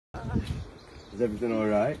Is everything all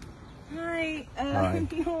right? Hi. Hi.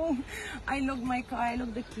 No, I locked my car. I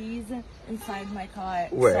locked the keys inside my car.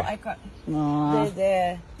 Where? So I can't. Aw. They're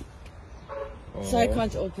there. So I Oh.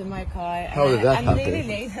 can't open my car. How did that I'm happen? really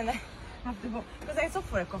late and I have to go because I stopped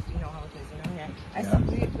for a coffee. You know how it is, you know. Yeah. I Yeah. stopped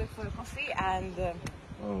really quick for a coffee and.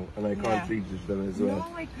 Oh, and I can't Yeah. reach them as No,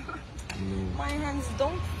 well. I can't. My hands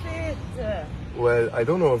don't fit. Well, I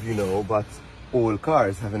don't know if you know, but all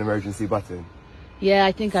cars have an emergency button. Yeah,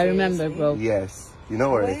 I think I remember, Seriously? bro. Yes. You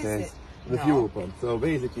know where Where it is is? it? The No. fuel pump. So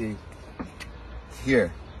basically,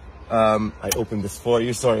 here. I opened this for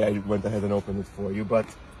you. Sorry, I went ahead and opened it for you, but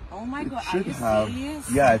Oh my god, it are should you have.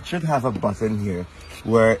 serious? Yeah, it should have a button here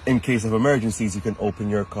where, in case of emergencies, you can open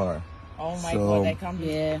your car. Oh my So- god, I can't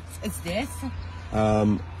believe Yeah. it's this.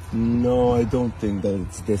 No, I don't think that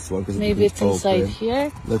it's this one because Maybe it's inside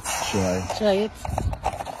here. Let's try. Try it.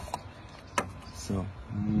 So.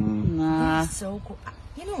 Nah. It's so cool.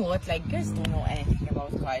 You know what? Like, girls don't know anything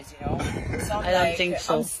about cars, you know? So I'm I don't like, think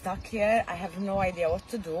so. I'm stuck here. I have no idea what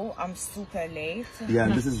to do. I'm super late. Yeah,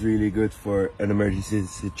 and this is really good for an emergency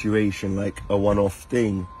situation, like a one-off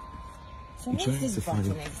thing. So what's trying this to find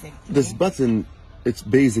button it. exactly? This button, it's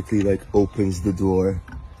basically like opens the door.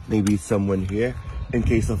 Maybe someone here in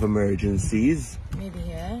case of emergencies. Maybe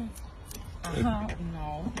here. No.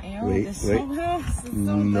 Ew, Wait, this wait. This is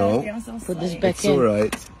so No. dirty. I'm so Put this sorry. back It's in.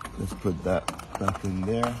 alright. Let's put that back in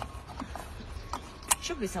there.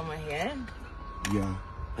 Should be somewhere here. Yeah,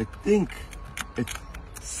 I think it's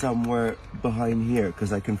somewhere behind here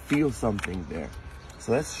because I can feel something there.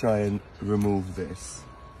 So let's try and remove this.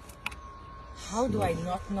 How do I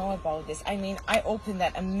not know about this? I mean, I opened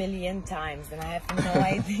that a million times and I have no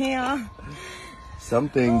idea. Some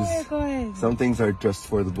Oh things, my god. some things are just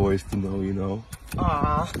for the boys to know, you know.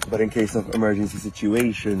 Aw. But in case of emergency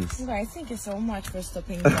situations, Guys, thank you so much for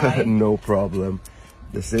stopping by. no problem.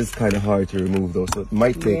 This is kind of hard to remove though, so it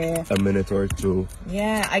might take Yeah. a minute or two.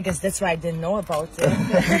 Yeah, I guess that's why I didn't know about it.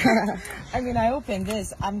 I mean, I opened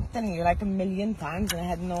this, I'm telling you, like a million times, and I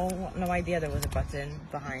had no idea there was a button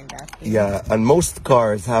behind that. Yeah, and most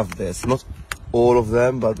cars have this. Not all of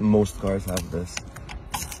them, but most cars have this.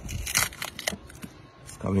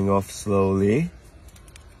 It's coming off slowly.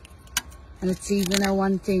 And it's even a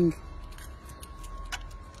one thing.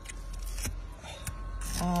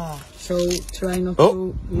 Ah. So try not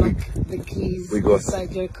Oh, to lock the keys we got-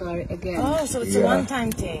 inside your car again. Oh, so it's a Yeah.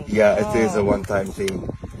 one-time thing. Yeah, it is a Oh. one-time thing.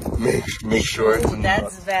 Make sure it's Oh,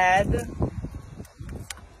 that's bad.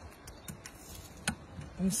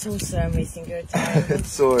 I'm so sorry I'm wasting your time.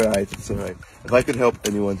 It's alright, it's alright. If I could help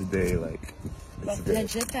anyone today, like, it's But good.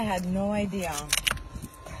 legit, I had no idea.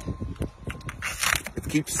 It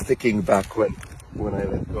keeps sticking back when I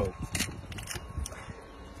let go.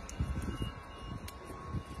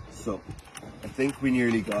 So, I think we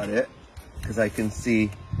nearly got it, because I can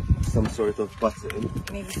see some sort of button.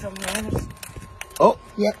 Maybe somewhere. Oh,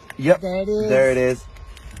 Yep. yep, There it is. there it is.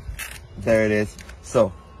 There it is.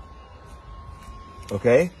 So,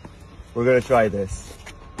 okay, we're gonna try this.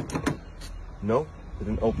 No,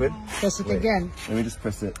 didn't open. Press it Wait, again. Let me just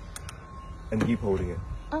press it and keep holding it.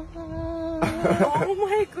 Oh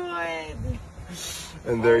my god.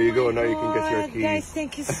 And there Oh you go. my Now you can get your God. keys. Guys,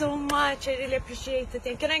 thank you so much. I really appreciate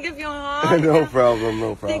it. Can I give you a hug? No problem,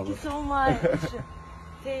 no Thank you problem. so much.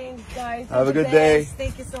 Thanks, guys. Have a You're good the day. best.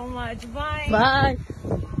 Thank you so much. Bye. Bye.